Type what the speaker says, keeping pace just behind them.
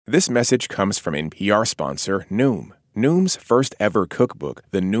This message comes from NPR sponsor Noom. Noom's first ever cookbook,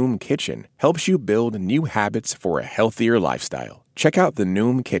 The Noom Kitchen, helps you build new habits for a healthier lifestyle. Check out The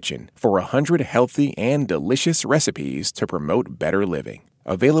Noom Kitchen for 100 healthy and delicious recipes to promote better living.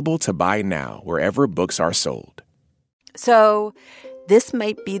 Available to buy now wherever books are sold. So this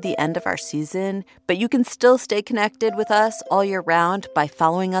might be the end of our season, but you can still stay connected with us all year round by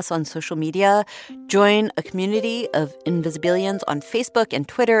following us on social media. Join a community of Invisibilians on Facebook and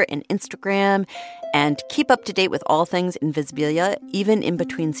Twitter and Instagram, and keep up to date with all things Invisibilia, even in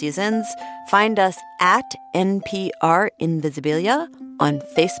between seasons. Find us at NPR Invisibilia on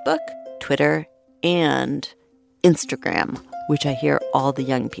Facebook, Twitter, and Instagram, which I hear all the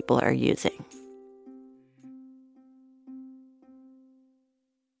young people are using.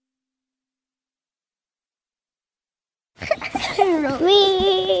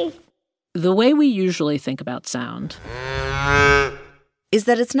 The way we usually think about sound is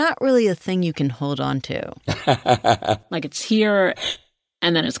that it's not really a thing you can hold on to. Like it's here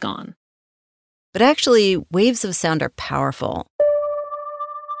and then it's gone. But actually, waves of sound are powerful.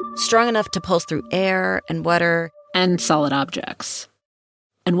 Strong enough to pulse through air and water. And solid objects.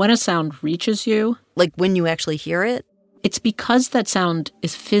 And when a sound reaches you, like when you actually hear it, it's because that sound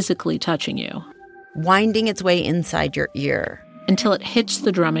is physically touching you. Winding its way inside your ear. Until it hits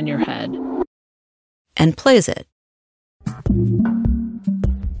the drum in your head. And plays it.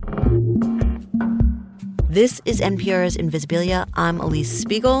 This is NPR's Invisibilia. I'm Elise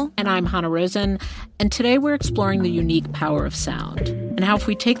Spiegel. And I'm Hanna Rosin. And today we're exploring the unique power of sound and how if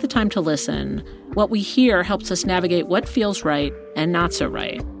we take the time to listen, what we hear helps us navigate what feels right and not so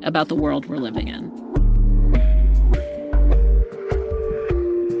right about the world we're living in.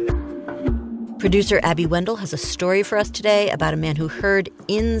 Producer Abby Wendell has a story for us today about a man who heard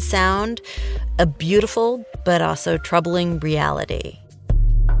in sound a beautiful but also troubling reality.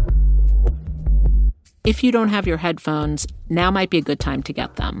 If you don't have your headphones, now might be a good time to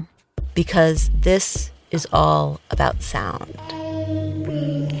get them. Because this is all about sound.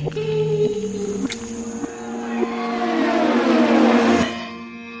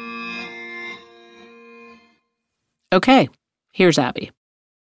 Okay, here's Abby.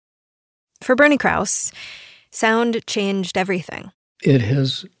 For Bernie Krause, sound changed everything. It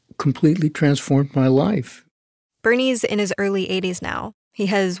has completely transformed my life. Bernie's in his early 80s now. He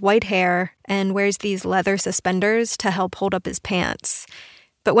has white hair and wears these leather suspenders to help hold up his pants.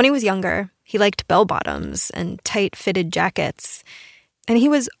 But when he was younger, he liked bell-bottoms and tight-fitted jackets. And he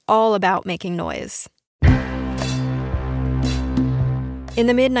was all about making noise. In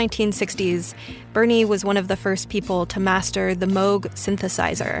the mid-1960s, Bernie was one of the first people to master the Moog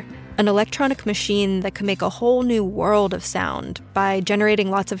synthesizer, an electronic machine that could make a whole new world of sound by generating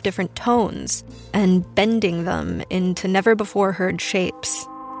lots of different tones and bending them into never-before-heard shapes.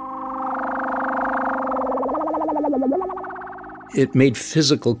 It made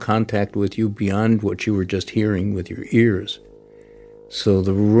physical contact with you beyond what you were just hearing with your ears. So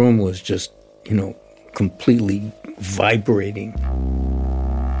the room was just, completely vibrating.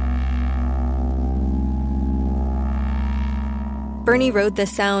 Bernie rode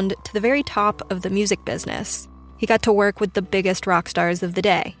this sound to the very top of the music business. He got to work with the biggest rock stars of the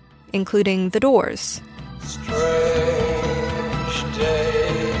day, including The Doors. Strange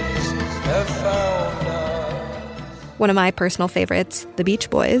days have found us. One of my personal favorites, The Beach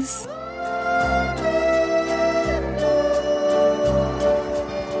Boys.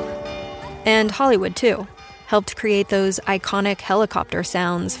 And Hollywood, too. Helped create those iconic helicopter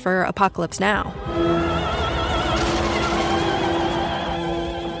sounds for Apocalypse Now.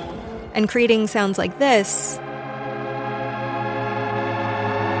 And creating sounds like this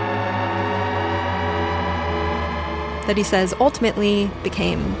that he says ultimately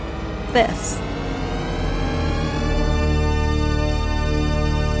became this.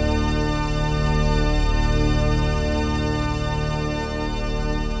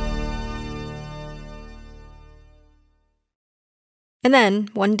 And then,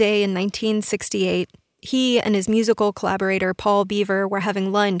 one day in 1968, he and his musical collaborator Paul Beaver were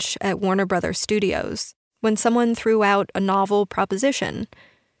having lunch at Warner Brothers Studios when someone threw out a novel proposition.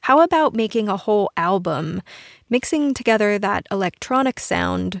 How about making a whole album, mixing together that electronic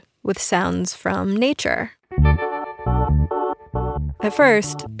sound with sounds from nature? At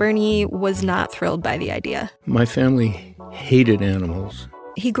first, Bernie was not thrilled by the idea. My family hated animals.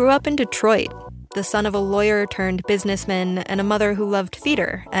 He grew up in Detroit, the son of a lawyer-turned-businessman and a mother who loved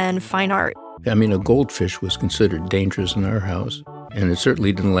theater and fine art. A goldfish was considered dangerous in our house, and it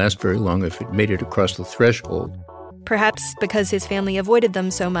certainly didn't last very long if it made it across the threshold. Perhaps because his family avoided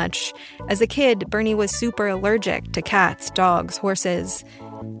them so much, as a kid, Bernie was super allergic to cats, dogs, horses,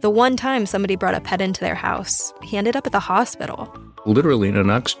 The one time somebody brought a pet into their house, he ended up at the hospital. Literally in an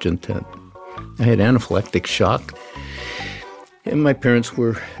oxygen tent. I had anaphylactic shock. And my parents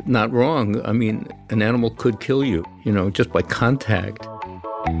were not wrong. I mean, an animal could kill you, just by contact.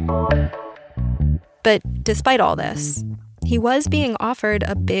 But despite all this, he was being offered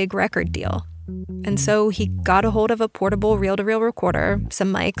a big record deal. And so he got a hold of a portable reel-to-reel recorder,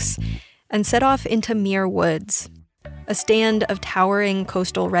 some mics, and set off into Muir Woods, a stand of towering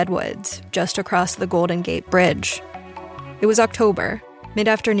coastal redwoods just across the Golden Gate Bridge. It was October,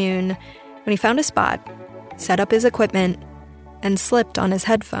 mid-afternoon, when he found a spot, set up his equipment, and slipped on his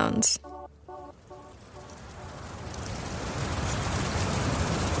headphones.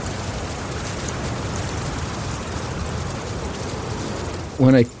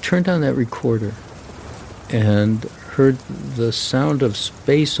 When I turned on that recorder and heard the sound of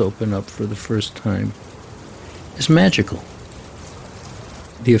space open up for the first time, it's magical.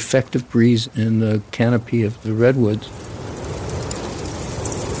 The effective breeze in the canopy of the redwoods.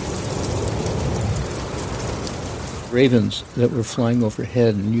 Ravens that were flying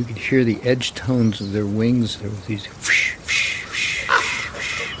overhead, and you could hear the edge tones of their wings. There was these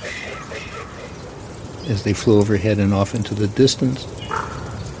as they flew overhead and off into the distance.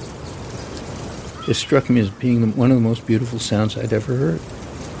 It struck me as being one of the most beautiful sounds I'd ever heard.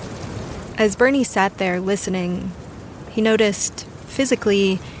 As Bernie sat there listening, he noticed,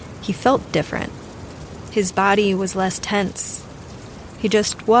 physically, he felt different. His body was less tense. He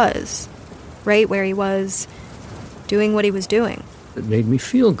just was, right where he was, doing what he was doing. It made me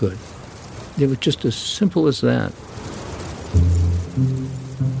feel good. It was just as simple as that.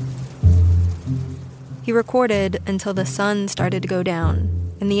 He recorded until the sun started to go down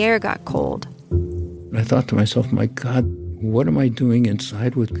and the air got cold. I thought to myself, my God, what am I doing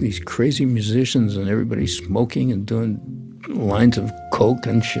inside with these crazy musicians and everybody smoking and doing lines of coke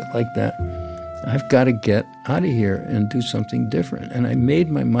and shit like that? I've got to get out of here and do something different. And I made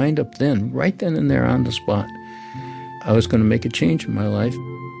my mind up then, right then and there on the spot. I was going to make a change in my life.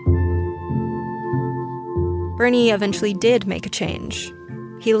 Bernie eventually did make a change.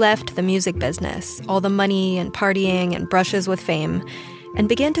 He left the music business, all the money and partying and brushes with fame, and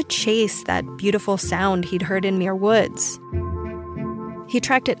began to chase that beautiful sound he'd heard in Muir Woods. He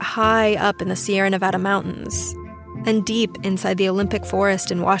tracked it high up in the Sierra Nevada mountains, and deep inside the Olympic Forest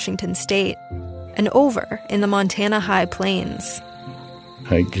in Washington state, and over in the Montana High Plains.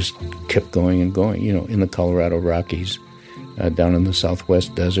 I just kept going and going, in the Colorado Rockies, down in the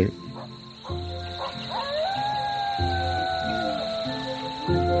Southwest desert.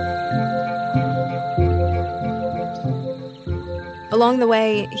 Along the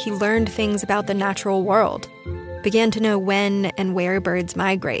way, he learned things about the natural world, began to know when and where birds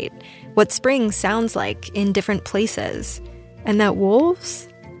migrate, what spring sounds like in different places, and that wolves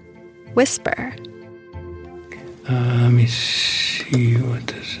whisper. Let me see what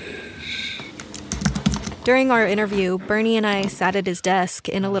this is. During our interview, Bernie and I sat at his desk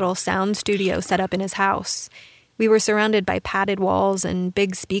in a little sound studio set up in his house. We were surrounded by padded walls and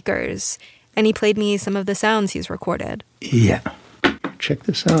big speakers, and he played me some of the sounds he's recorded. Yeah. Check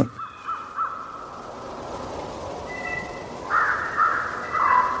this out.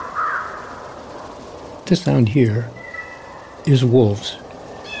 This sound here is wolves.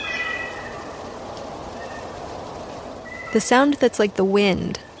 The sound that's like the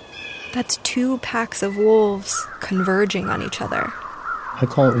wind, that's two packs of wolves converging on each other. I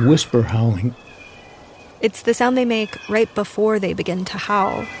call it whisper howling. It's the sound they make right before they begin to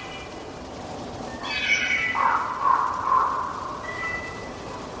howl.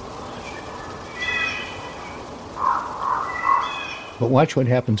 But watch what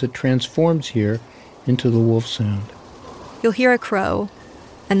happens. It transforms here into the wolf sound. You'll hear a crow,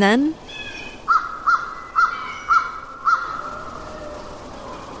 and then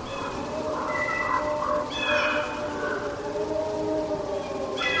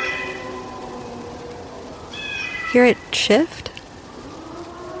hear it shift.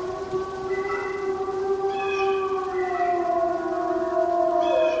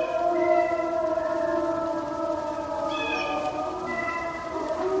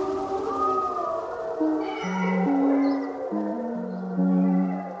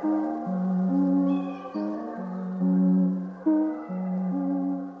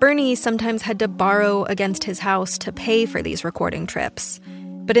 Bernie sometimes had to borrow against his house to pay for these recording trips.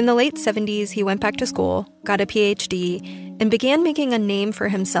 But in the late 70s, he went back to school, got a PhD, and began making a name for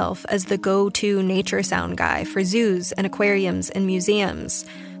himself as the go-to nature sound guy for zoos and aquariums and museums,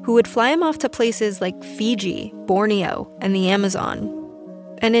 who would fly him off to places like Fiji, Borneo, and the Amazon.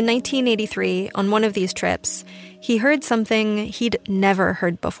 And in 1983, on one of these trips, he heard something he'd never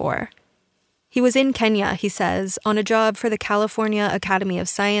heard before. He was in Kenya, he says, on a job for the California Academy of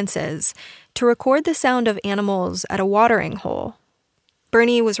Sciences to record the sound of animals at a watering hole.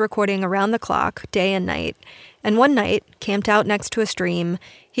 Bernie was recording around the clock, day and night, and one night, camped out next to a stream,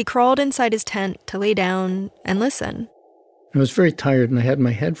 he crawled inside his tent to lay down and listen. I was very tired, and I had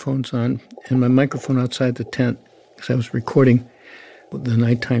my headphones on and my microphone outside the tent because I was recording the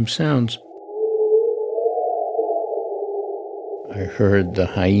nighttime sounds. I heard the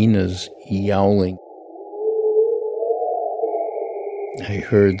hyenas yowling. I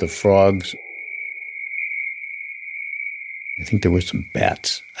heard the frogs. I think there were some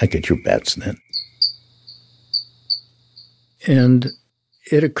bats. I could hear bats then. And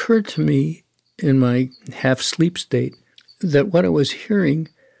it occurred to me in my half-sleep state that what I was hearing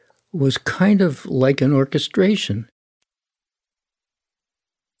was kind of like an orchestration.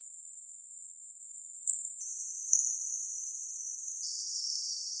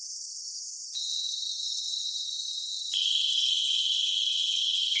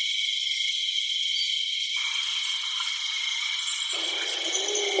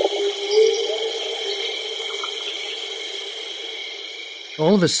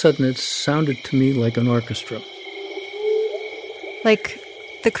 All of a sudden, it sounded to me like an orchestra. Like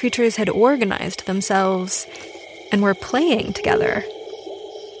the creatures had organized themselves and were playing together.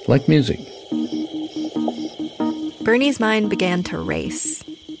 Like music. Bernie's mind began to race.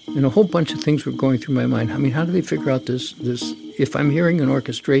 And a whole bunch of things were going through my mind. I mean, how do they figure out this? If I'm hearing an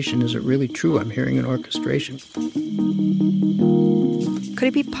orchestration, is it really true I'm hearing an orchestration? Could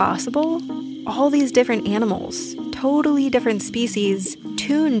it be possible? All these different animals, totally different species,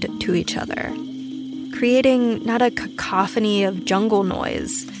 tuned to each other, creating not a cacophony of jungle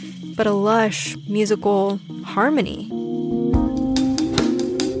noise, but a lush musical harmony.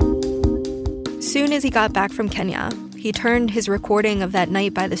 Soon as he got back from Kenya, he turned his recording of that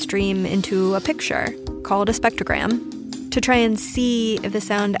night by the stream into a picture called a spectrogram to try and see if the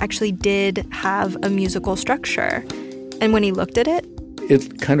sound actually did have a musical structure. And when he looked at it,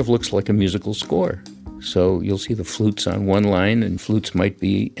 it kind of looks like a musical score. So you'll see the flutes on one line, and flutes might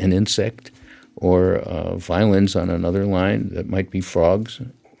be an insect, or violins on another line that might be frogs,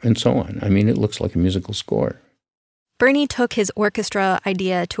 and so on. I mean, it looks like a musical score. Bernie took his orchestra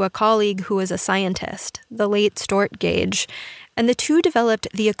idea to a colleague who was a scientist, the late Stuart Gage, and the two developed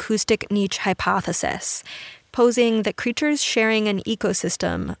the acoustic niche hypothesis, posing that creatures sharing an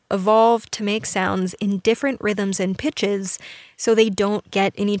ecosystem evolved to make sounds in different rhythms and pitches so they don't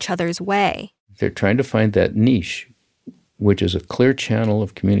get in each other's way. They're trying to find that niche, which is a clear channel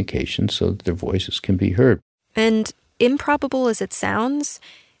of communication so that their voices can be heard. And improbable as it sounds,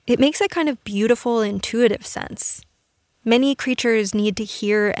 it makes a kind of beautiful, intuitive sense. Many creatures need to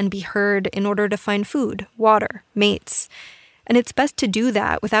hear and be heard in order to find food, water, mates. And it's best to do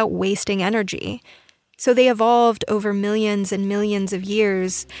that without wasting energy. So they evolved over millions and millions of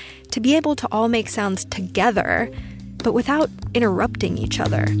years to be able to all make sounds together, but without interrupting each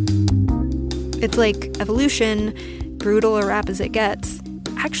other. It's like evolution, brutal or rap as it gets,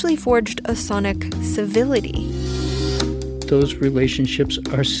 actually forged a sonic civility. Those relationships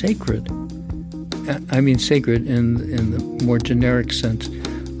are sacred. I mean sacred in the more generic sense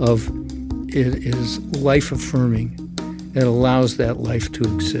of it is life-affirming. It allows that life to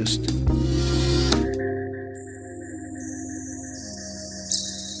exist.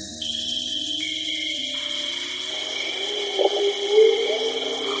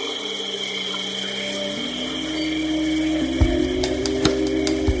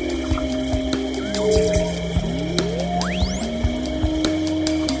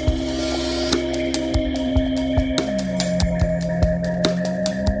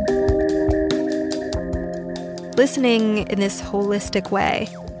 Listening in this holistic way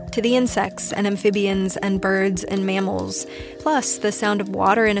to the insects and amphibians and birds and mammals, plus the sound of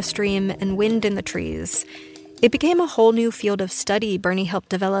water in a stream and wind in the trees, it became a whole new field of study Bernie helped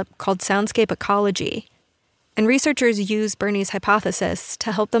develop called soundscape ecology. And researchers use Bernie's hypothesis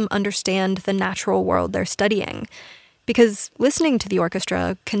to help them understand the natural world they're studying. Because listening to the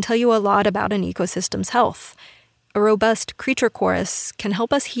orchestra can tell you a lot about an ecosystem's health. A robust creature chorus can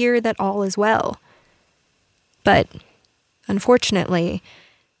help us hear that all is well. But, unfortunately,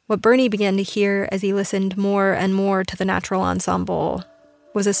 what Bernie began to hear as he listened more and more to the natural ensemble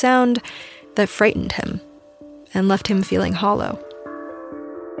was a sound that frightened him and left him feeling hollow.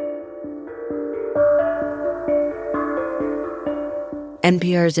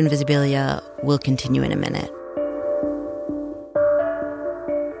 NPR's Invisibilia will continue in a minute.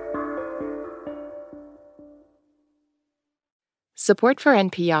 Support for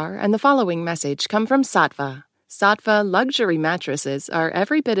NPR and the following message come from Sattva. Saatva luxury mattresses are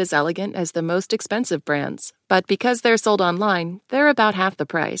every bit as elegant as the most expensive brands, but because they're sold online, they're about half the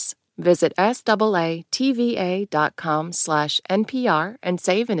price. Visit SAATVA.com/NPR and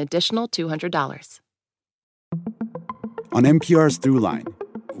save an additional $200. On NPR's Throughline.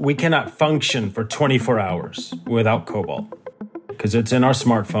 We cannot function for 24 hours without cobalt because it's in our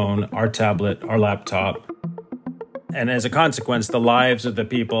smartphone, our tablet, our laptop. And as a consequence, the lives of the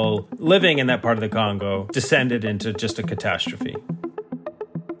people living in that part of the Congo descended into just a catastrophe.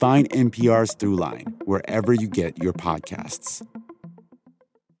 Find NPR's Throughline wherever you get your podcasts.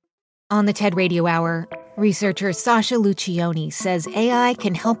 On the TED Radio Hour, researcher Sasha Lucioni says AI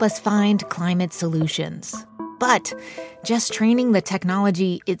can help us find climate solutions. But just training the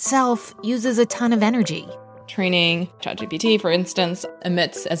technology itself uses a ton of energy. Training ChatGPT, for instance,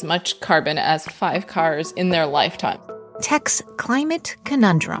 emits as much carbon as 5 cars in their lifetime. Tech's Climate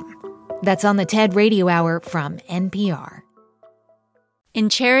Conundrum. That's on the TED Radio Hour from NPR. In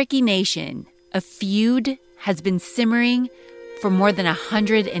Cherokee Nation, a feud has been simmering for more than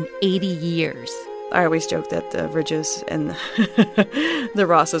 180 years. I always joke that the Ridges and the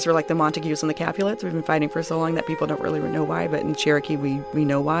Rosses are like the Montagues and the Capulets. We've been fighting for so long that people don't really know why, but in Cherokee, we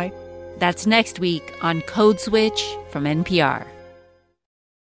know why. That's next week on Code Switch from NPR.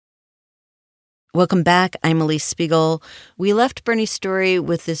 Welcome back. I'm Elise Spiegel. We left Bernie's story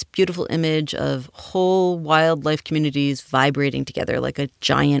with this beautiful image of whole wildlife communities vibrating together like a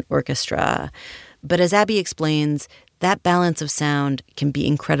giant orchestra. But as Abby explains, that balance of sound can be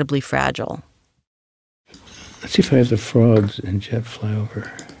incredibly fragile. Let's see if I have the frogs and jet fly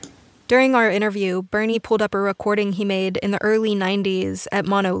over. During our interview, Bernie pulled up a recording he made in the early 90s at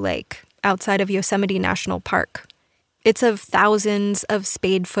Mono Lake, outside of Yosemite National Park. It's of thousands of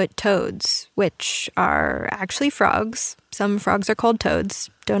spadefoot toads, which are actually frogs. Some frogs are called toads.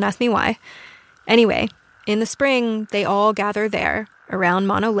 Don't ask me why. Anyway, in the spring, they all gather there, around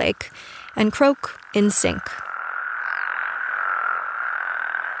Mono Lake, and croak in sync.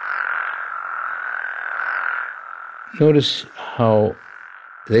 Notice how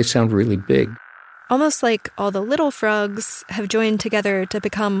they sound really big. Almost like all the little frogs have joined together to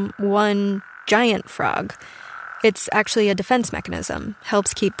become one giant frog. It's actually a defense mechanism,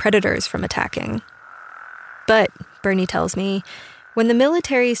 helps keep predators from attacking. But, Bernie tells me, when the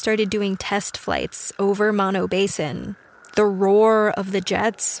military started doing test flights over Mono Basin, the roar of the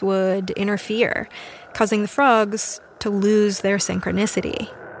jets would interfere, causing the frogs to lose their synchronicity.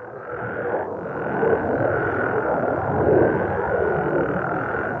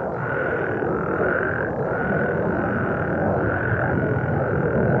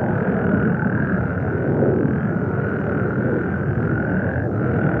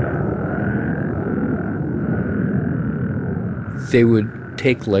 They would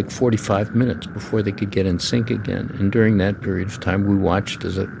take like 45 minutes before they could get in sync again. And during that period of time, we watched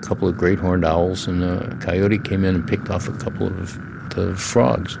as a couple of great horned owls and a coyote came in and picked off a couple of the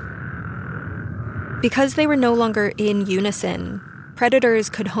frogs. Because they were no longer in unison, predators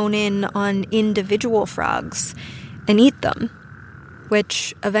could hone in on individual frogs and eat them,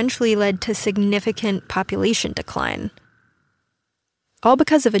 which eventually led to significant population decline. All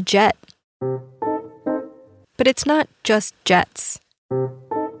because of a jet. But it's not just jets.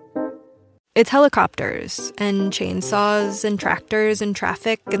 It's helicopters and chainsaws and tractors and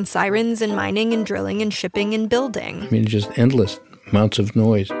traffic and sirens and mining and drilling and shipping and building. I mean, just endless amounts of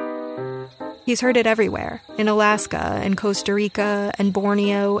noise. He's heard it everywhere, in Alaska and Costa Rica and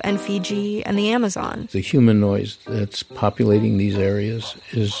Borneo and Fiji and the Amazon. The human noise that's populating these areas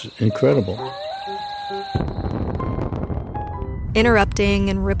is incredible. Interrupting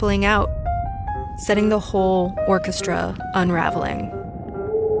and rippling out, setting the whole orchestra unraveling.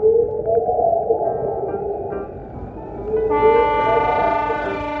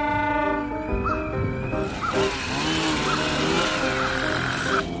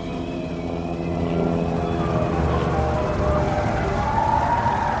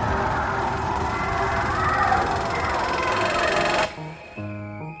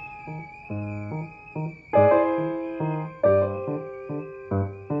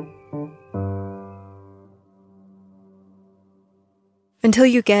 Until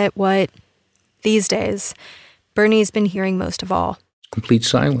you get what, these days, Bernie's been hearing most of all. Complete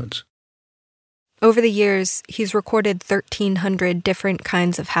silence. Over the years, he's recorded 1,300 different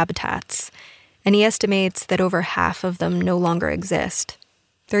kinds of habitats, and he estimates that over half of them no longer exist.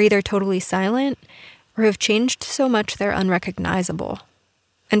 They're either totally silent or have changed so much they're unrecognizable.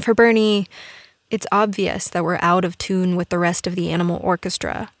 And for Bernie, it's obvious that we're out of tune with the rest of the animal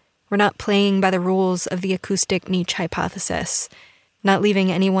orchestra. We're not playing by the rules of the acoustic niche hypothesis, not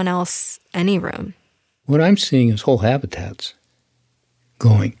leaving anyone else any room. What I'm seeing is whole habitats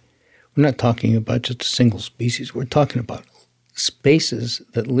going. We're not talking about just a single species. We're talking about spaces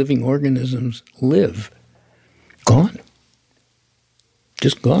that living organisms live. Gone.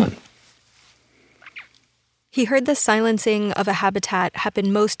 Just gone. He heard the silencing of a habitat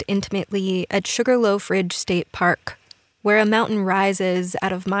happen most intimately at Sugarloaf Ridge State Park, where a mountain rises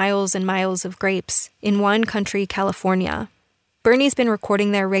out of miles and miles of grapes in wine country, California. Bernie's been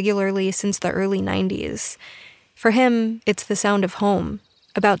recording there regularly since the early 90s. For him, it's the sound of home,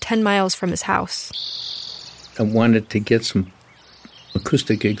 about 10 miles from his house. I wanted to get some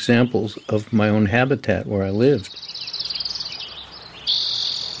acoustic examples of my own habitat where I lived.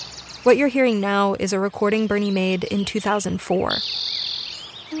 What you're hearing now is a recording Bernie made in 2004.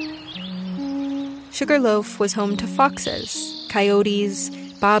 Sugarloaf was home to foxes, coyotes,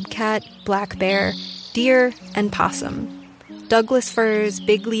 bobcat, black bear, deer, and possum. Douglas firs,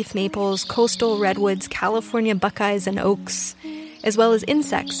 big leaf maples, coastal redwoods, California buckeyes and oaks, as well as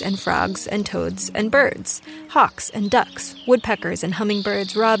insects and frogs and toads and birds, hawks and ducks, woodpeckers and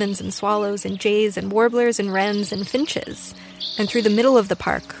hummingbirds, robins and swallows and jays and warblers and wrens and finches. And through the middle of the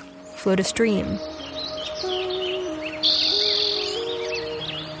park flowed a stream.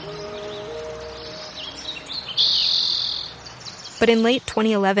 But in late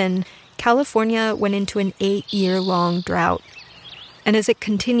 2011, California went into an 8-year-long drought. And as it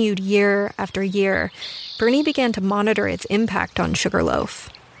continued year after year, Bernie began to monitor its impact on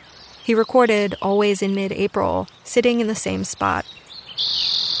Sugarloaf. He recorded, always in mid-April, sitting in the same spot.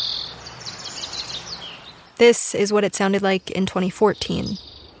 This is what it sounded like in 2014.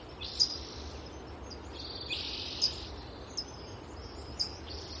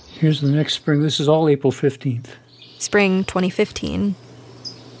 Here's the next spring. This is all April 15th. Spring 2015.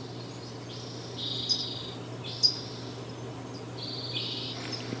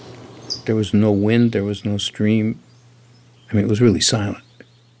 There was no wind, there was no stream. I mean, it was really silent.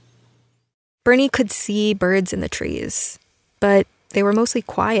 Bernie could see birds in the trees, but they were mostly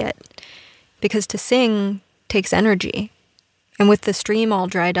quiet, because to sing takes energy. And with the stream all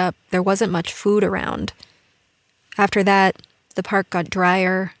dried up, there wasn't much food around. After that, the park got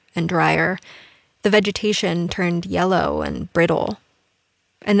drier and drier. The vegetation turned yellow and brittle.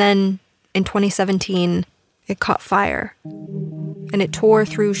 And then, in 2017, it caught fire. And it tore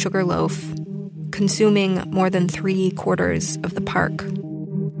through Sugarloaf, consuming more than 3/4 of the park.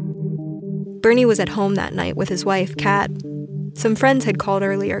 Bernie was at home that night with his wife, Kat. Some friends had called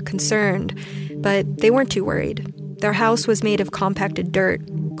earlier concerned, but they weren't too worried. Their house was made of compacted dirt,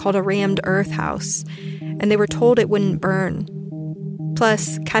 called a rammed earth house, and they were told it wouldn't burn.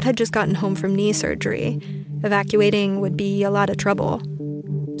 Plus, Kat had just gotten home from knee surgery. Evacuating would be a lot of trouble.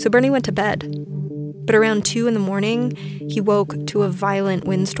 So Bernie went to bed. But around 2 a.m, he woke to a violent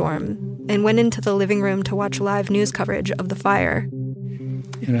windstorm and went into the living room to watch live news coverage of the fire.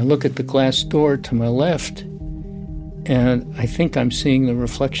 And I look at the glass door to my left, and I think I'm seeing the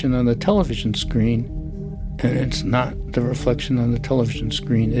reflection on the television screen, and it's not the reflection on the television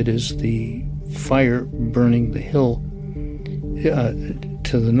screen. It is the fire burning the hill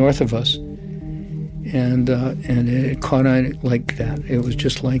to the north of us, and it caught on like that. It was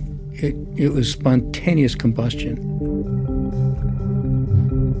just like it was spontaneous combustion.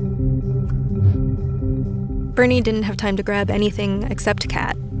 Bernie didn't have time to grab anything except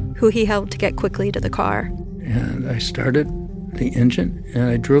Kat, who he helped get quickly to the car. And I started the engine, and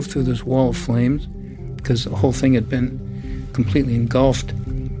I drove through this wall of flames because the whole thing had been completely engulfed.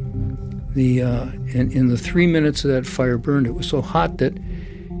 And in the 3 minutes that fire burned, it was so hot that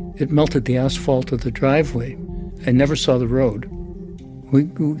it melted the asphalt of the driveway. I never saw the road.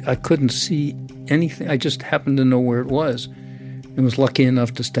 I couldn't see anything. I just happened to know where it was and was lucky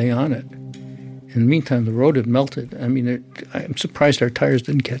enough to stay on it. In the meantime, the road had melted. I mean, I'm surprised our tires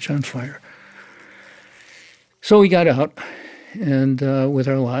didn't catch on fire. So we got out and with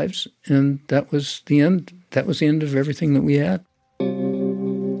our lives, and that was the end. That was the end of everything that we had.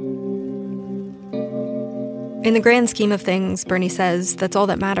 In the grand scheme of things, Bernie says that's all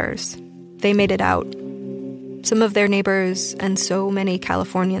that matters. They made it out. Some of their neighbors and so many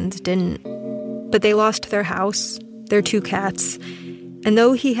Californians didn't. But they lost their house, their 2 cats, and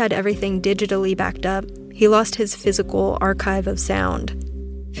though he had everything digitally backed up, he lost his physical archive of sound.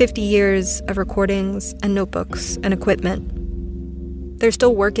 50 years of recordings and notebooks and equipment. They're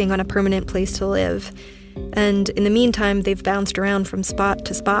still working on a permanent place to live, and in the meantime, they've bounced around from spot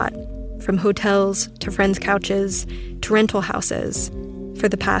to spot, from hotels to friends' couches to rental houses for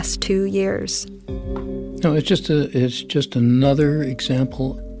the past 2 years. No, it's just another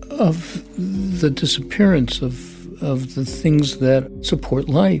example of the disappearance of the things that support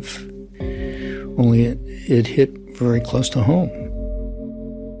life. only it hit very close to home.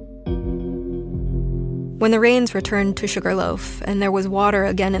 When the rains returned to Sugarloaf and there was water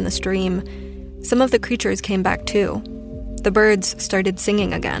again in the stream, some of the creatures came back too. The birds started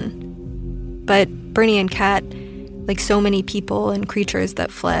singing again. But Bernie and Kat, like so many people and creatures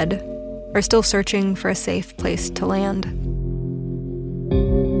that fled, are still searching for a safe place to land.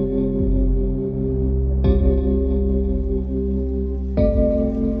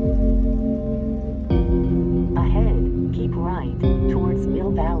 Ahead, keep right towards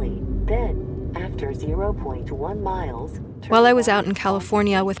Mill Valley. Then, after 0.1 miles... While I was out in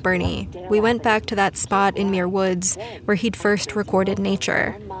California with Bernie, we went back to that spot in Muir Woods where he'd first recorded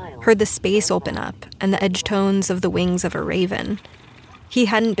nature, heard the space open up and the edge tones of the wings of a raven. He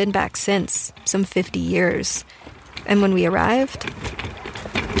hadn't been back since, some 50 years. And when we arrived...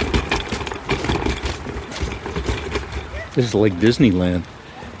 This is like Disneyland.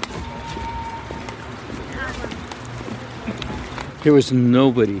 There was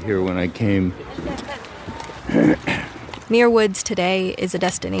nobody here when I came. Muir Woods today is a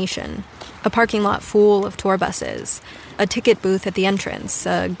destination. A parking lot full of tour buses, a ticket booth at the entrance,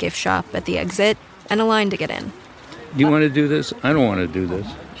 a gift shop at the exit, and a line to get in. Do you want to do this? I don't want to do this.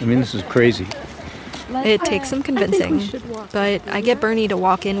 I mean, this is crazy. It takes some convincing, but I get Bernie to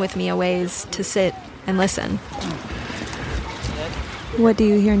walk in with me a ways to sit and listen. What do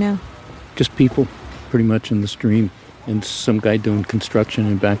you hear now? Just people, pretty much in the stream, and some guy doing construction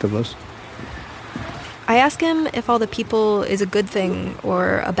in back of us. I ask him if all the people is a good thing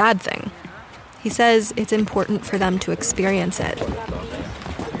or a bad thing. He says it's important for them to experience it.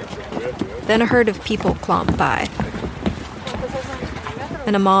 Then a herd of people clomp by.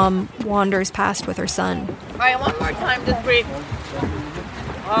 And a mom wanders past with her son. All right, one more time, just breathe.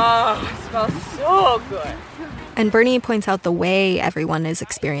 Oh, it smells so good. And Bernie points out the way everyone is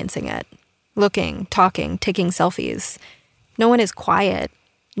experiencing it. Looking, talking, taking selfies. No one is quiet.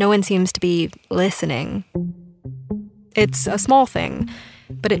 No one seems to be listening. It's a small thing,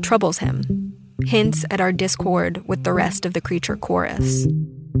 but it troubles him. Hints at our discord with the rest of the creature chorus.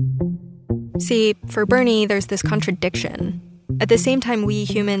 See, for Bernie, there's this contradiction. At the same time, we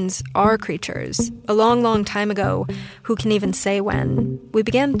humans are creatures, a long, long time ago, who can even say when, we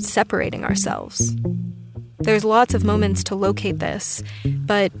began separating ourselves. There's lots of moments to locate this,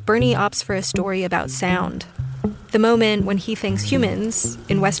 but Bernie opts for a story about sound. The moment when he thinks humans,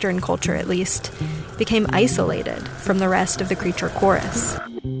 in Western culture at least, became isolated from the rest of the creature chorus.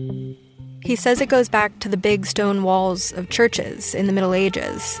 He says it goes back to the big stone walls of churches in the Middle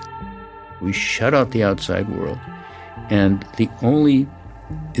Ages. We shut out the outside world, and the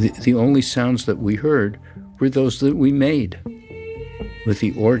only sounds that we heard were those that we made, with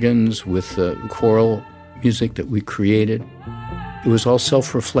the organs, with the choral music that we created. It was all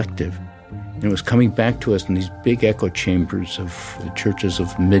self-reflective, and it was coming back to us in these big echo chambers of the churches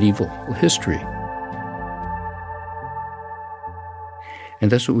of medieval history.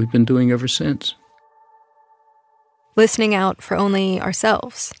 And that's what we've been doing ever since. Listening out for only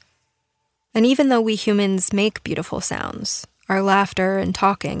ourselves. And even though we humans make beautiful sounds, our laughter and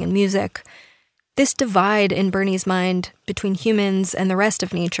talking and music, this divide in Bernie's mind between humans and the rest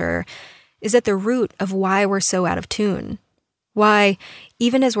of nature is at the root of why we're so out of tune. Why,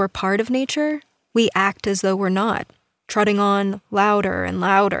 even as we're part of nature, we act as though we're not, trotting on louder and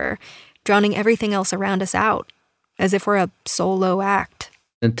louder, drowning everything else around us out, as if we're a solo act.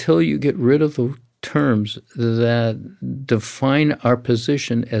 Until you get rid of the terms that define our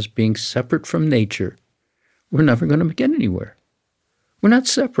position as being separate from nature, we're never going to get anywhere. We're not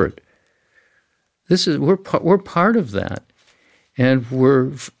separate. We're part of that, and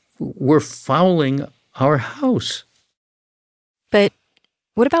we're fouling our house. But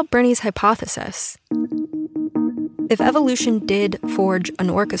what about Bernie's hypothesis? If evolution did forge an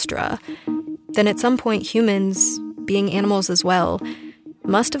orchestra, then at some point humans, being animals as well,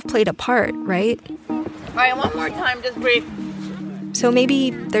 must have played a part, right? All right, one more time, just breathe. So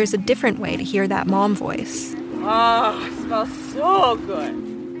maybe there's a different way to hear that mom voice. Oh, it smells so good.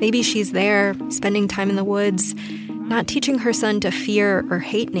 Maybe she's there, spending time in the woods, not teaching her son to fear or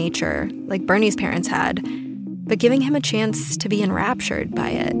hate nature, like Bernie's parents had, but giving him a chance to be enraptured by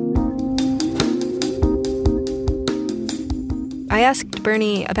it. I asked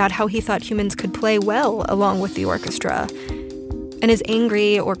Bernie about how he thought humans could play well along with the orchestra. And as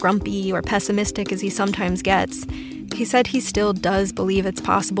angry or grumpy or pessimistic as he sometimes gets, he said he still does believe it's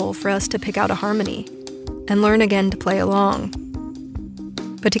possible for us to pick out a harmony and learn again to play along.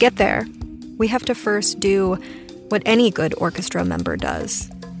 But to get there, we have to first do what any good orchestra member does.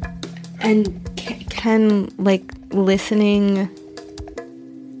 And can listening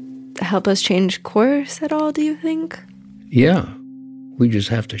help us change course at all, do you think? Yeah. We just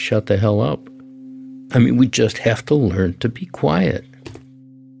have to shut the hell up. I mean, we just have to learn to be quiet.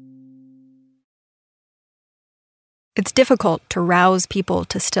 It's difficult to rouse people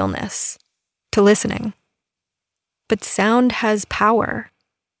to stillness, to listening. But sound has power.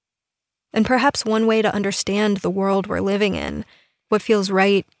 And perhaps one way to understand the world we're living in, what feels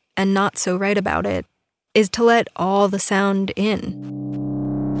right and not so right about it, is to let all the sound in.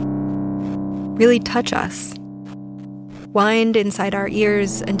 Really touch us. Wind inside our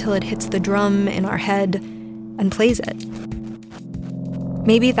ears until it hits the drum in our head and plays it.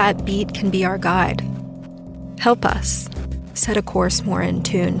 Maybe that beat can be our guide. Help us set a course more in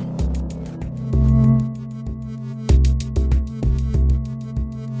tune.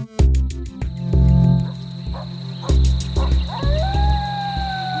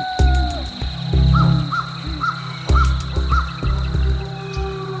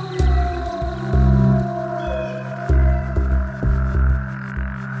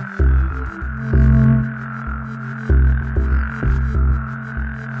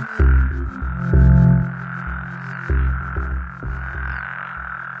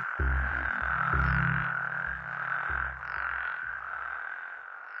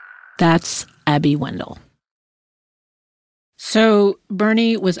 That's Abby Wendle. So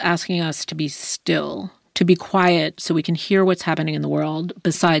Bernie was asking us to be still, to be quiet so we can hear what's happening in the world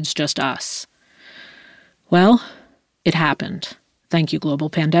besides just us. Well, it happened. Thank you,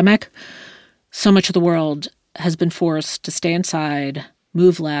 global pandemic. So much of the world has been forced to stay inside,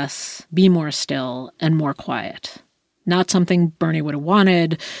 move less, be more still, and more quiet. Not something Bernie would have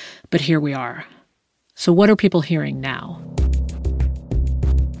wanted, but here we are. So what are people hearing now?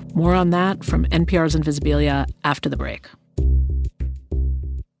 More on that from NPR's Invisibilia after the break.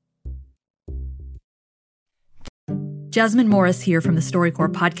 Jasmine Morris here from the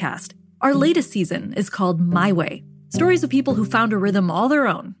StoryCorps podcast. Our latest season is called My Way. Stories of people who found a rhythm all their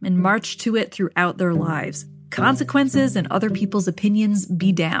own and marched to it throughout their lives. Consequences and other people's opinions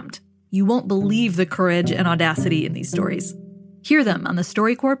be damned. You won't believe the courage and audacity in these stories. Hear them on the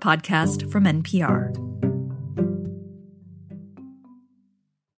StoryCorps podcast from NPR.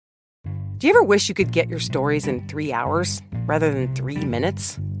 Do you ever wish you could get your stories in 3 hours rather than 3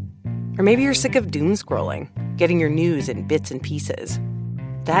 minutes? Or maybe you're sick of doom scrolling, getting your news in bits and pieces.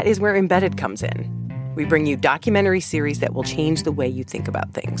 That is where Embedded comes in. We bring you documentary series that will change the way you think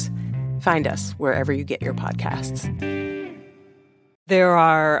about things. Find us wherever you get your podcasts. There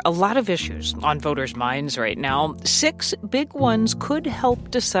are a lot of issues on voters' minds right now. 6 big ones could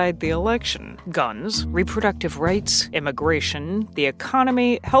help decide the election: guns, reproductive rights, immigration, the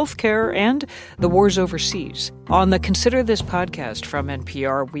economy, healthcare, and the wars overseas. On the Consider This podcast from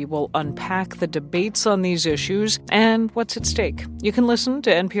NPR, we will unpack the debates on these issues and what's at stake. You can listen to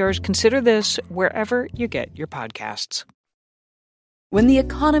NPR's Consider This wherever you get your podcasts. When the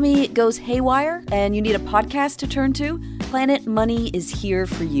economy goes haywire and you need a podcast to turn to, Planet Money is here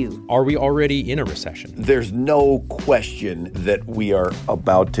for you. Are we already in a recession? There's no question that we are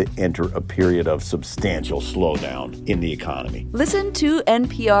about to enter a period of substantial slowdown in the economy. Listen to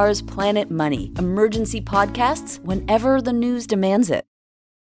NPR's Planet Money, emergency podcasts whenever the news demands it.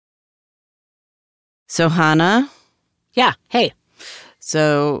 So, Hannah? Yeah, hey.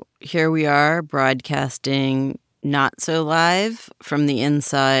 So, here we are broadcasting not so live from the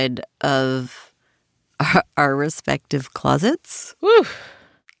inside of our respective closets. Woo.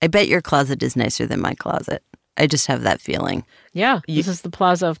 I bet your closet is nicer than my closet. I just have that feeling. Yeah, this is the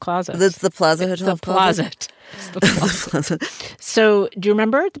Plaza of Closets. That's the Plaza Hotel Hotel Closet. It's the closet. So do you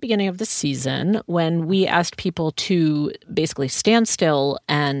remember at the beginning of the season when we asked people to basically stand still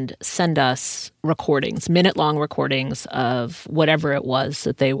and send us recordings, minute-long recordings of whatever it was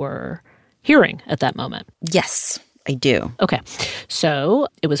that they were hearing at that moment? Yes, I do. Okay. So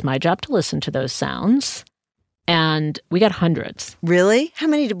it was my job to listen to those sounds, and we got hundreds. Really? How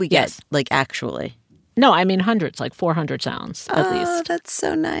many did we get, Yes. like, actually? No, I mean hundreds, like 400 sounds at least. Oh, that's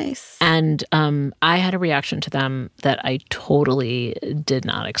so nice. And I had a reaction to them that I totally did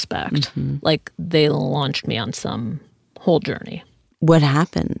not expect. Mm-hmm. Like, they launched me on some whole journey. What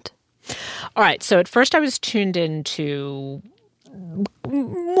happened? All right. So at first I was tuned into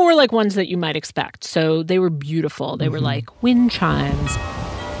more like ones that you might expect. So they were beautiful. They were like wind chimes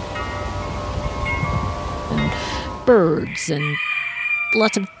and birds and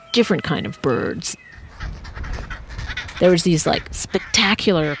lots of different kind of birds. There was these like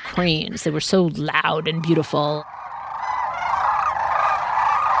spectacular cranes. They were so loud and beautiful.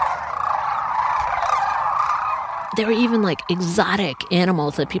 There were even like exotic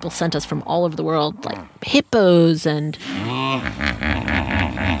animals that people sent us from all over the world, like hippos and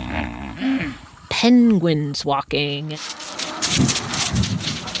penguins walking.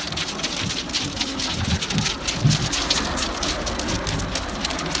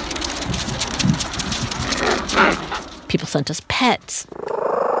 People sent us pets.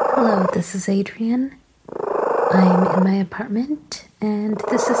 Hello, this is Adrian. I'm in my apartment, and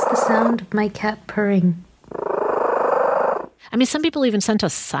this is the sound of my cat purring. I mean, some people even sent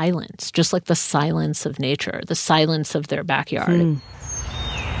us silence, just like the silence of nature, the silence of their backyard.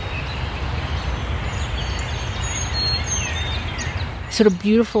 Sort of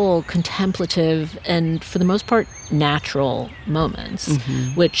beautiful, contemplative, and for the most part, natural moments,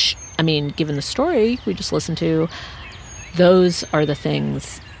 which, I mean, given the story we just listened to, those are the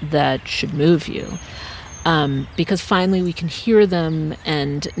things that should move you. Because finally we can hear them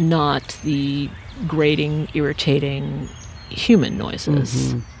and not the grating, irritating human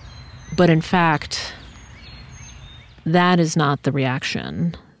noises. But in fact, that is not the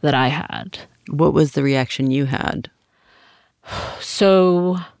reaction that I had. What was the reaction you had?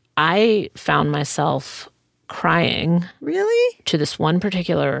 So I found myself crying. Really? To this one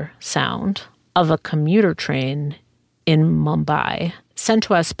particular sound of a commuter train in Mumbai, sent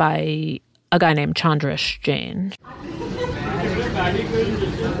to us by a guy named Chandresh Jain.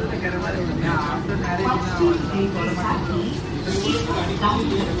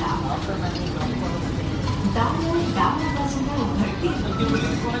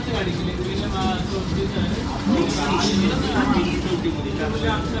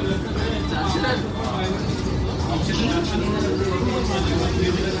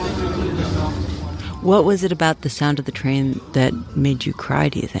 What was it about the sound of the train that made you cry,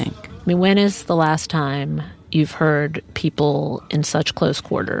 do you think? I mean, when is the last time you've heard people in such close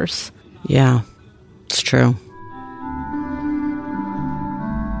quarters? Yeah, it's true.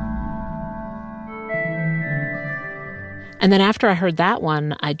 And then after I heard that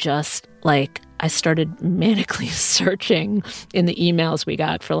one, I just, I started manically searching in the emails we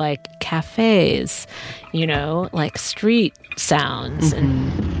got for, cafes, street sounds.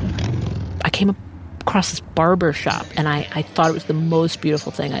 And I came across this barber shop, and I thought it was the most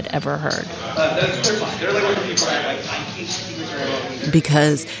beautiful thing I'd ever heard.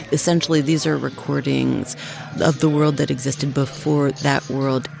 Because essentially these are recordings of the world that existed before that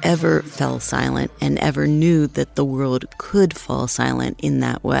world ever fell silent and ever knew that the world could fall silent in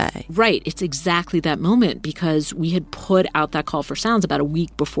that way. Right. It's exactly that moment, because we had put out that call for sounds about a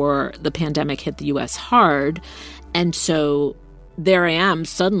week before the pandemic hit the U.S. hard. And so there I am,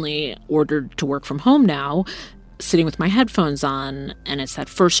 suddenly ordered to work from home now, sitting with my headphones on, and it's that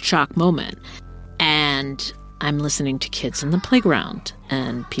first shock moment. And I'm listening to kids in the playground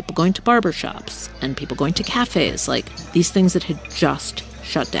and people going to barber shops and people going to cafes, these things that had just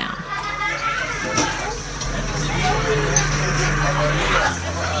shut down.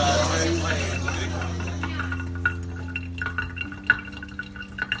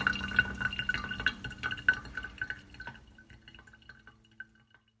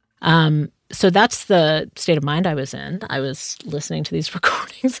 So that's the state of mind I was in. I was listening to these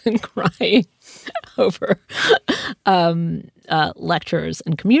recordings and crying over lectures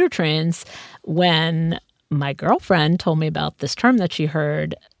and commuter trains when my girlfriend told me about this term that she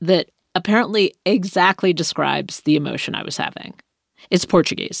heard that apparently exactly describes the emotion I was having. It's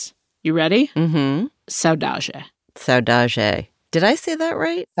Portuguese. You ready? Mm-hmm. Saudade. Saudade. Did I say that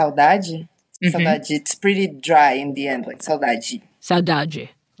right? Saudade? Saudade. It's pretty dry in the end, saudade. Saudade.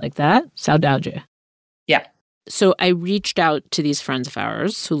 Like that? Saudade. Yeah. So I reached out to these friends of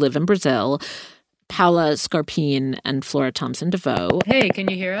ours who live in Brazil, Paula Scarpine and Flora Thompson-DeVoe. Hey, can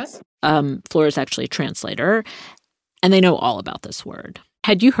you hear us? Flora is actually a translator, and they know all about this word.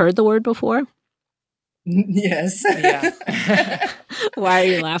 Had you heard the word before? Yes. Yeah. Why are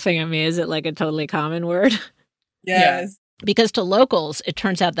you laughing at me? Is it a totally common word? Yes. Because to locals, it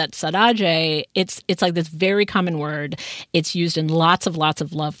turns out that saudade, it's this very common word. It's used in lots of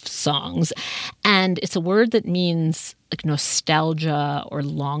love songs. And it's a word that means nostalgia or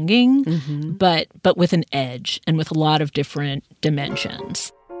longing, but with an edge and with a lot of different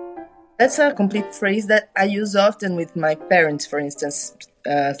dimensions. That's a complete phrase that I use often with my parents, for instance,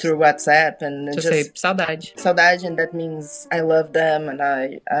 through WhatsApp. And just say saudade. Saudade, and that means I love them and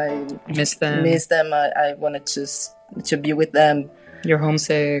I miss them. I wanted to be with them. You're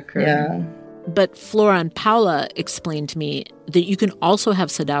homesick. Yeah. But Flora and Paula explained to me that you can also have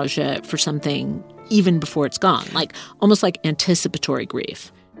saudade for something even before it's gone, almost like anticipatory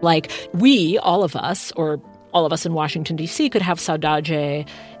grief. We, all of us in Washington, D.C., could have saudade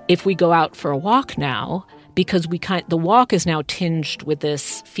if we go out for a walk now, because the walk is now tinged with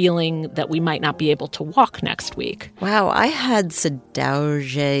this feeling that we might not be able to walk next week. Wow, I had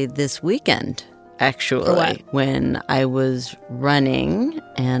saudade this weekend. actually, when I was running,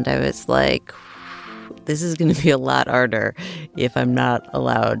 and I was like, this is going to be a lot harder if I'm not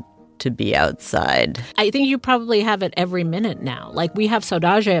allowed to be outside. I think you probably have it every minute now. Like, we have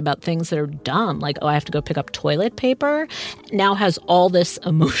saudade about things that are dumb, like, oh, I have to go pick up toilet paper, now has all this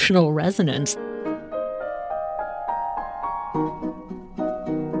emotional resonance.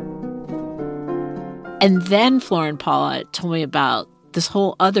 And then Flora and Paula told me about this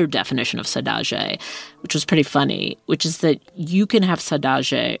whole other definition of saudade, which was pretty funny, which is that you can have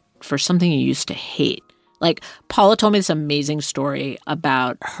saudade for something you used to hate. Like, Paula told me this amazing story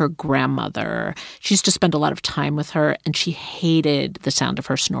about her grandmother. She used to spend a lot of time with her, and she hated the sound of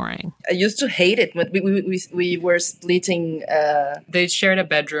her snoring. I used to hate it when we were splitting. They shared a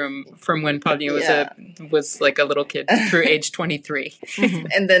bedroom from when Paulina was like a little kid through age 23. Mm-hmm.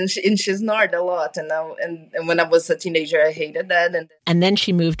 And then she snored a lot. And when I was a teenager, I hated that. And then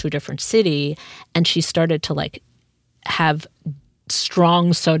she moved to a different city, and she started to like have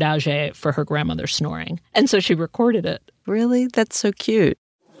strong saudade for her grandmother snoring. And so she recorded it. Really? That's so cute.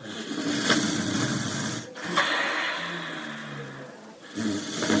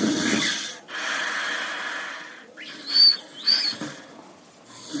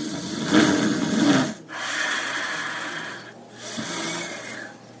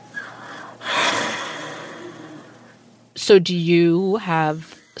 So do you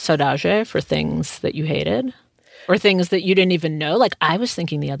have saudade for things that you hated? Or things that you didn't even know? Like, I was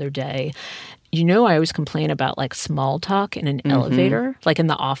thinking the other day, I always complain about, like, small talk in an elevator, like in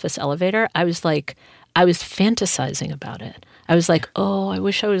the office elevator. I was fantasizing about it. I was like, oh, I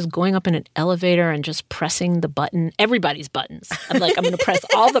wish I was going up in an elevator and just pressing the button, everybody's buttons. I'm like, I'm going to press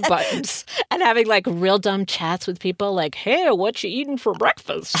all the buttons and having, like, real dumb chats with people like, hey, what you eating for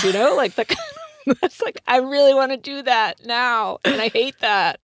breakfast? Like, it's like, I really want to do that now, and I hate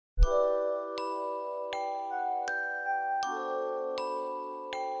that.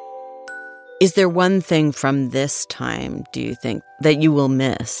 Is there one thing from this time, do you think, that you will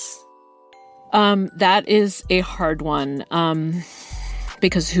miss? That is a hard one,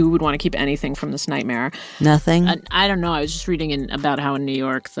 because who would want to keep anything from this nightmare? Nothing? I don't know. I was just reading about how in New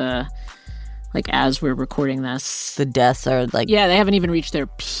York, as we're recording this, the deaths are like... Yeah, they haven't even reached their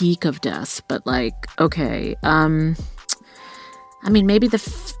peak of deaths, but okay. Maybe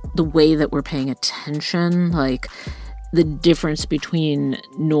the way that we're paying attention, like the difference between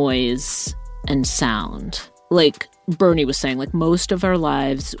noise and sound. Like Bernie was saying, like most of our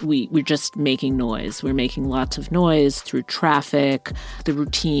lives, we're just making noise. We're making lots of noise through traffic, the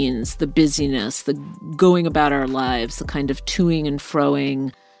routines, the busyness, the going about our lives, the kind of toing and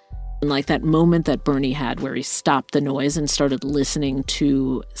froing. And like that moment that Bernie had where he stopped the noise and started listening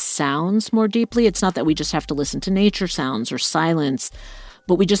to sounds more deeply. It's not that we just have to listen to nature sounds or silence,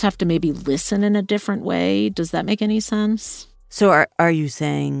 but we just have to maybe listen in a different way. Does that make any sense? So are you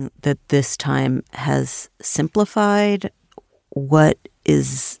saying that this time has simplified what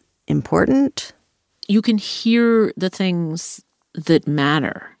is important? You can hear the things that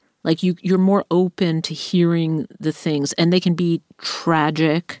matter. Like you're more open to hearing the things, and they can be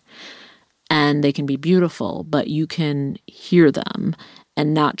tragic and they can be beautiful, but you can hear them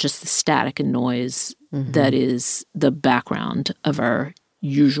and not just the static and noise that is the background of our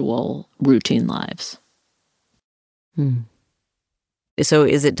usual routine lives. So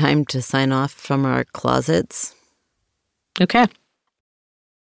is it time to sign off from our closets? Okay.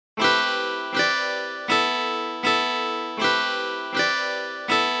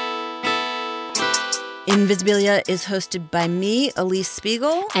 Invisibilia is hosted by me, Elise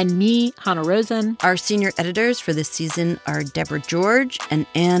Spiegel. And me, Hannah Rosen. Our senior editors for this season are Deborah George and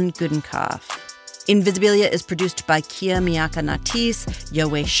Anne Gudenkauf. Invisibilia is produced by Kia Miyaka Natis,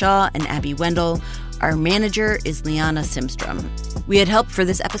 Yowei Shaw, and Abby Wendell. Our manager is Liana Simstrom. We had help for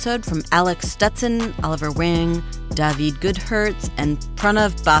this episode from Alex Stutson, Oliver Wang, David Goodhertz, and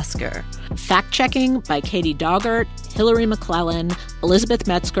Pranav Bhaskar. Fact-checking by Katie Doggart, Hillary McClellan, Elizabeth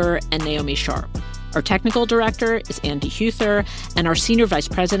Metzger, and Naomi Sharp. Our technical director is Andy Huther, and our senior vice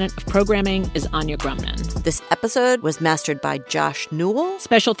president of programming is Anya Grumman. This episode was mastered by Josh Newell.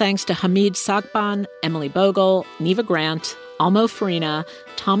 Special thanks to Hamid Sagban, Emily Bogle, Neva Grant, Almo Farina,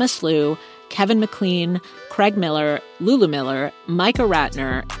 Thomas Liu, Kevin McLean, Craig Miller, Lulu Miller, Micah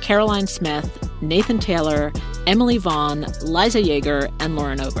Ratner, Caroline Smith, Nathan Taylor, Emily Vaughn, Liza Yeager, and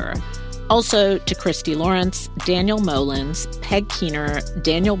Lauren Ober. Also to Christy Lawrence, Daniel Molins, Peg Keener,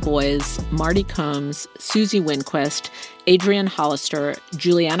 Daniel Boys, Marty Combs, Susie Winquist, Adrian Hollister,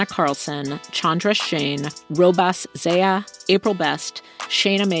 Juliana Carlson, Chandra Shane, Robas Zaya, April Best,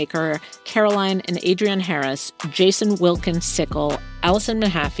 Shayna Maker, Caroline and Adrian Harris, Jason Wilkins Sickle, Allison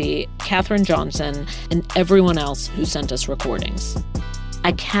Mahaffey, Catherine Johnson, and everyone else who sent us recordings.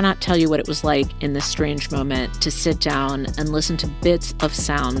 I cannot tell you what it was like in this strange moment to sit down and listen to bits of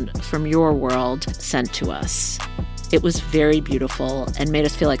sound from your world sent to us. It was very beautiful and made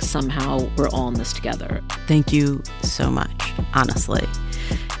us feel like somehow we're all in this together. Thank you so much, honestly.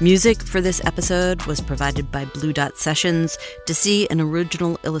 Music for this episode was provided by Blue Dot Sessions. To see an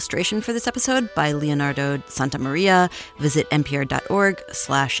original illustration for this episode by Leonardo Santamaria, visit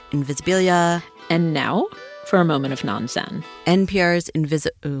npr.org/Invisibilia. And now for a moment of non-zen. NPR's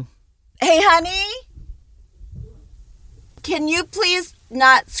Hey, honey? Can you please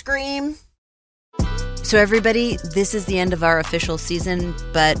not scream? So everybody, this is the end of our official season,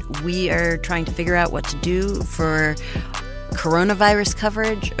 but we are trying to figure out what to do for coronavirus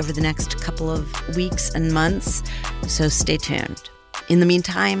coverage over the next couple of weeks and months, so stay tuned. In the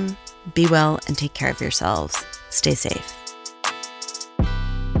meantime, be well and take care of yourselves. Stay safe.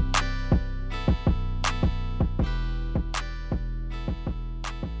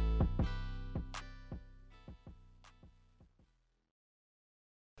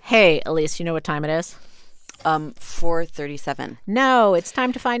 Hey, Elise, you know what time it is? 4:37. No, it's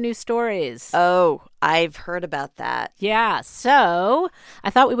time to find new stories. Oh, I've heard about that. Yeah, so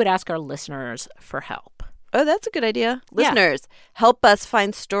I thought we would ask our listeners for help. Oh, that's a good idea. Listeners, help us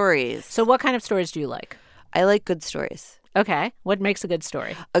find stories. So what kind of stories do you like? I like good stories. Okay. What makes a good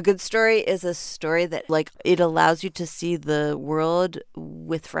story? A good story is a story that, like, it allows you to see the world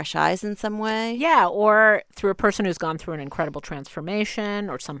with fresh eyes in some way. Yeah, or through a person who's gone through an incredible transformation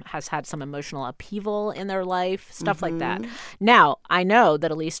or has had some emotional upheaval in their life, stuff like that. Now, I know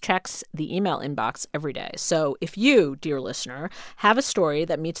that Elise checks the email inbox every day. So if you, dear listener, have a story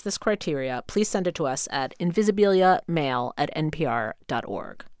that meets this criteria, please send it to us at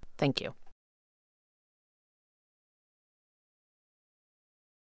invisibiliamail@npr.org. Thank you.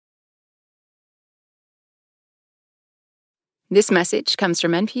 This message comes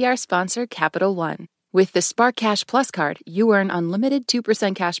from NPR sponsor Capital One. With the Spark Cash Plus card, you earn unlimited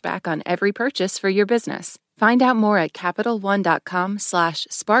 2% cash back on every purchase for your business. Find out more at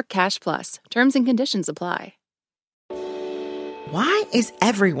CapitalOne.com/SparkCashPlus. Terms and conditions apply. Why is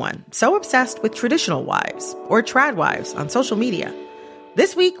everyone so obsessed with traditional wives or trad wives on social media?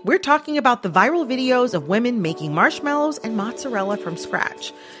 This week, we're talking about the viral videos of women making marshmallows and mozzarella from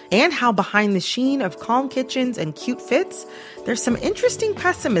scratch, and how behind the sheen of calm kitchens and cute fits, there's some interesting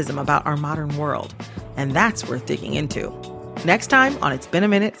pessimism about our modern world. And that's worth digging into. Next time on It's Been a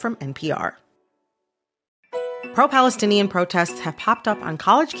Minute from NPR. Pro-Palestinian protests have popped up on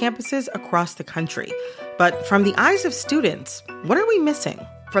college campuses across the country. But from the eyes of students, what are we missing?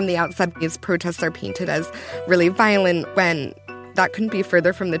 From the outside, these protests are painted as really violent when that couldn't be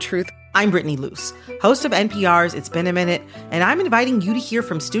further from the truth. I'm Brittany Luce, host of NPR's It's Been a Minute, and I'm inviting you to hear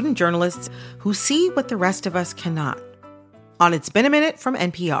from student journalists who see what the rest of us cannot. On It's Been a Minute from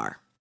NPR.